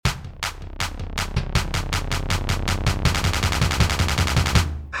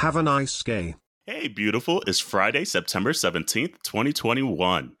Have a nice gay. Hey, beautiful. It's Friday, September 17th,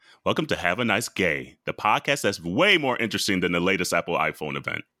 2021. Welcome to Have a Nice Gay, the podcast that's way more interesting than the latest Apple iPhone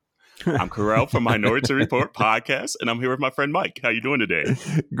event. I'm Carell from Minority Report podcast, and I'm here with my friend Mike. How you doing today?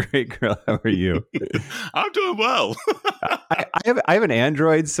 Great, Carell. How are you? I'm doing well. I have an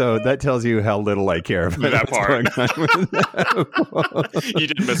Android, so that tells you how little I care about that part. That. You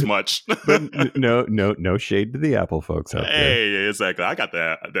didn't miss much. But no shade to the Apple folks out there. Hey, exactly. I got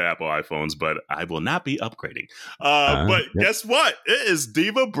the Apple iPhones, but I will not be upgrading. But guess what? It is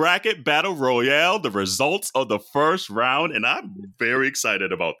Diva Bracket Battle Royale, the results of the first round, and I'm very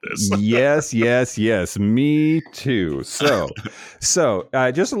excited about this. Yes. Me too. So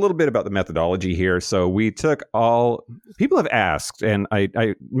just a little bit about the methodology here. So we took all people have asked, and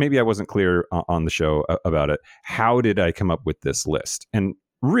I maybe I wasn't clear on the show about it. How did I come up with this list? And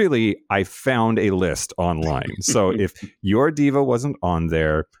really, I found a list online. So if your diva wasn't on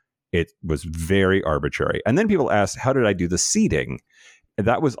there, it was very arbitrary. And then people asked, how did I do the seeding? And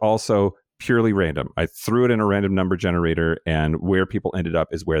that was also purely random. I threw it in a random number generator, and where people ended up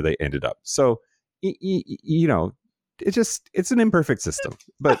is where they ended up. So, you know, it's an imperfect system.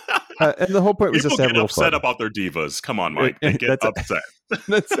 But and the whole point was people just to have a little upset fun. about their divas. Come on, Mike. They get upset.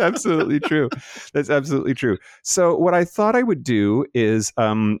 That's absolutely true. That's absolutely true. So what I thought I would do is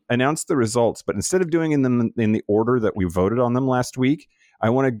announce the results, but instead of doing them in the order that we voted on them last week, I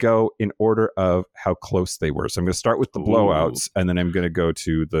want to go in order of how close they were. So I'm going to start with the blowouts, and then I'm going to go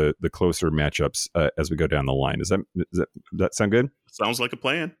to the closer matchups as we go down the line. Does that sound good? Sounds like a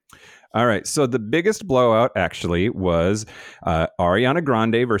plan. All right. So the biggest blowout actually was Ariana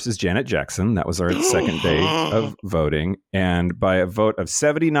Grande versus Janet Jackson. That was our second day of voting. And by a vote of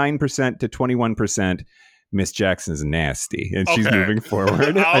 79% to 21%, Miss Jackson's nasty, and she's moving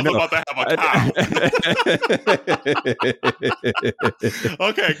forward. I was about to have a cow.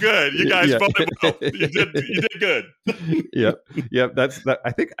 Okay, good. You guys voted well. You did good. Yep.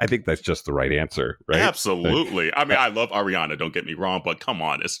 I think that's just the right answer, right? Absolutely. I mean, I love Ariana. Don't get me wrong, but come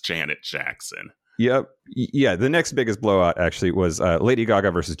on, it's Janet Jackson. Yep. Yeah. The next biggest blowout actually was Lady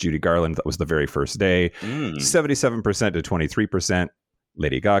Gaga versus Judy Garland. That was the very first day. 77% to 23%.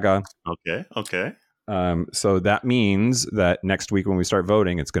 Lady Gaga. Okay. So that means that next week when we start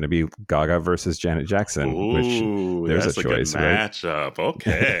voting, it's going to be Gaga versus Janet Jackson. Ooh, there's that's a choice, good matchup.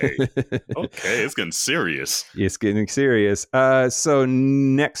 Right? Okay. It's getting serious. It's getting serious. So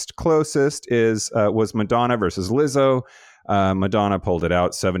next closest was Madonna versus Lizzo. Madonna pulled it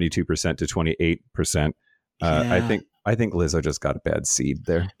out 72% to 28%. I think Lizzo just got a bad seed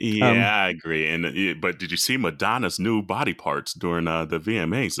there. Yeah, I agree. But did you see Madonna's new body parts during the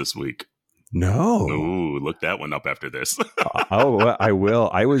VMAs this week? No. Ooh, look that one up after this. I will.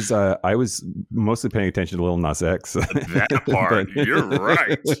 I was mostly paying attention to Lil Nas X. That part, you're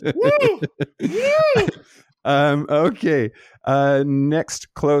right. Woo! Okay.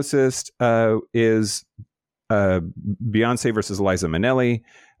 Next closest is Beyonce versus Liza Minnelli.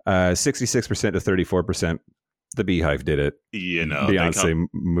 66% to 34%. The Beehive did it. You know, Beyonce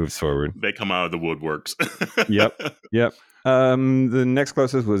moves forward. They come out of the woodworks. Yep. The next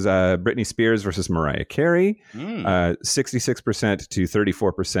closest was Britney Spears versus Mariah Carey. 66% to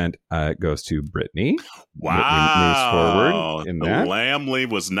 34% goes to Britney. Wow. Britney moves forward in that. Lamley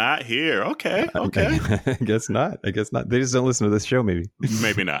was not here. Okay. I guess not. They just don't listen to this show, maybe.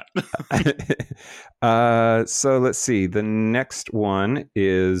 Maybe not. So let's see. The next one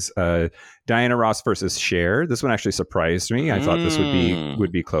is Diana Ross versus Cher. This one actually surprised me. I thought this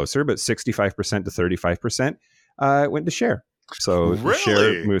would be closer, but 65% to 35%. Went to Cher. So really?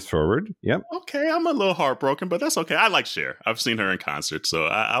 Cher moves forward. Yep. Okay, I'm a little heartbroken, but that's okay. I like Cher. I've seen her in concert, so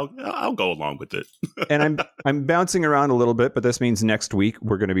I'll go along with it. And I'm bouncing around a little bit, but this means next week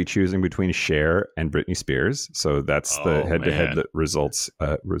we're going to be choosing between Cher and Britney Spears. So that's the head-to-head results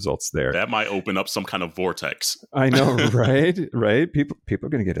there. That might open up some kind of vortex. I know, right? Right? People are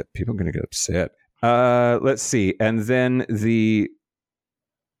going to get upset. Let's see, and then the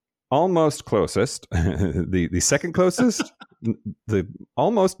almost closest, the second closest, the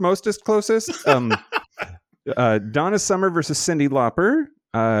almost mostest closest. Donna Summer versus Cyndi Lauper.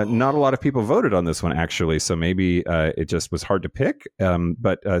 Not a lot of people voted on this one, actually, so maybe it just was hard to pick.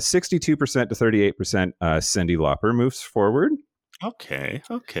 But 62% to 38%, Cyndi Lauper moves forward. Okay.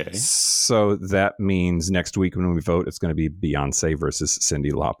 So that means next week when we vote, it's going to be Beyonce versus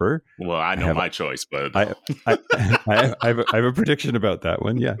Cyndi Lauper. Well, I know my choice, but I have a prediction about that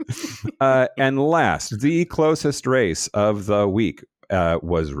one. Yeah. And last, the closest race of the week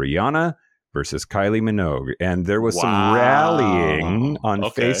was Rihanna versus Kylie Minogue. And there was some Wow. rallying on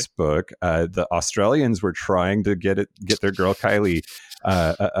Okay. Facebook. The Australians were trying to get their girl Kylie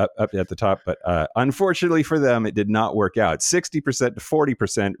up at the top, but unfortunately for them, it did not work out. 60% to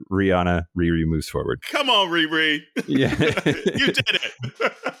 40%, Riri moves forward. Come on, Riri. Yeah. You did it.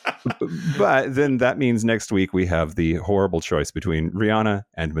 But then that means next week we have the horrible choice between Rihanna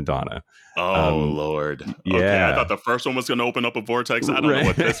and Madonna. Oh, Lord. Okay, yeah. I thought the first one was going to open up a vortex. I don't know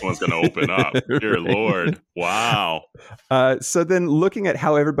what this one's going to open up. Dear Lord. Wow. So then looking at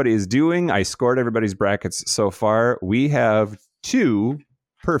how everybody is doing, I scored everybody's brackets so far. We have 2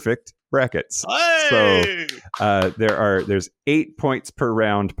 perfect brackets. Hey! So there's 8 points per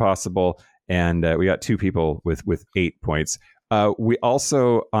round possible, and we got 2 people with 8 points. We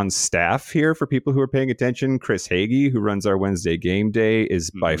also, on staff here, for people who are paying attention, Chris Hagee, who runs our Wednesday game day,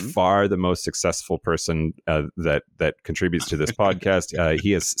 is by far the most successful person that contributes to this podcast.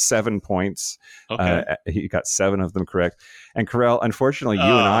 He has 7 points. Okay. He got 7 of them correct. And Carell, unfortunately, you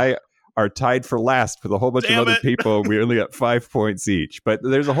and I are tied for last with a whole bunch of other people. We only got 5 points each, but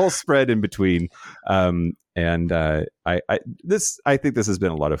there's a whole spread in between. I think this has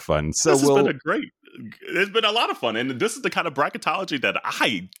been a lot of fun. So it's been a lot of fun, and this is the kind of bracketology that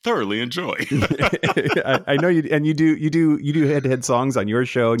I thoroughly enjoy. I know you, and you do head-to-head songs on your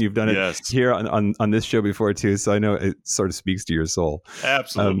show, and you've done it here on this show before too. So I know it sort of speaks to your soul.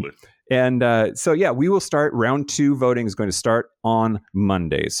 Absolutely. We will start. Round 2 voting is going to start on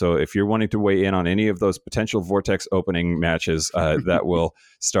Monday. So if you're wanting to weigh in on any of those potential Vortex opening matches, that will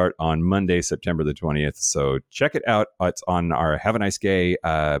start on Monday, September the 20th. So check it out. It's on our Have a Nice Gay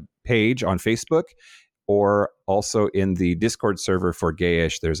page on Facebook, or also in the Discord server for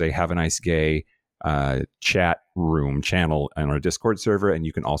Gayish. There's a Have a Nice Gay chat room channel on our Discord server, and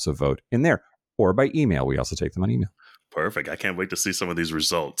you can also vote in there or by email. We also take them on email. Perfect. I can't wait to see some of these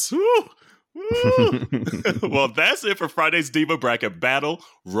results. Woo! Woo! Well, that's it for Friday's Diva Bracket Battle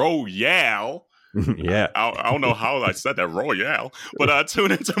Royale. Yeah. I don't know how I said that, Royale. But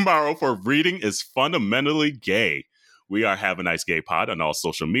tune in tomorrow for Reading is Fundamentally Gay. We are Have a Nice Gay Pod on all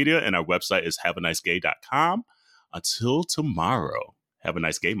social media, and our website is haveanicegay.com. Until tomorrow, have a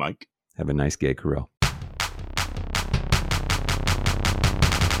nice gay, Mike. Have a nice gay, Carell.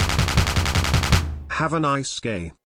 Have a nice gay.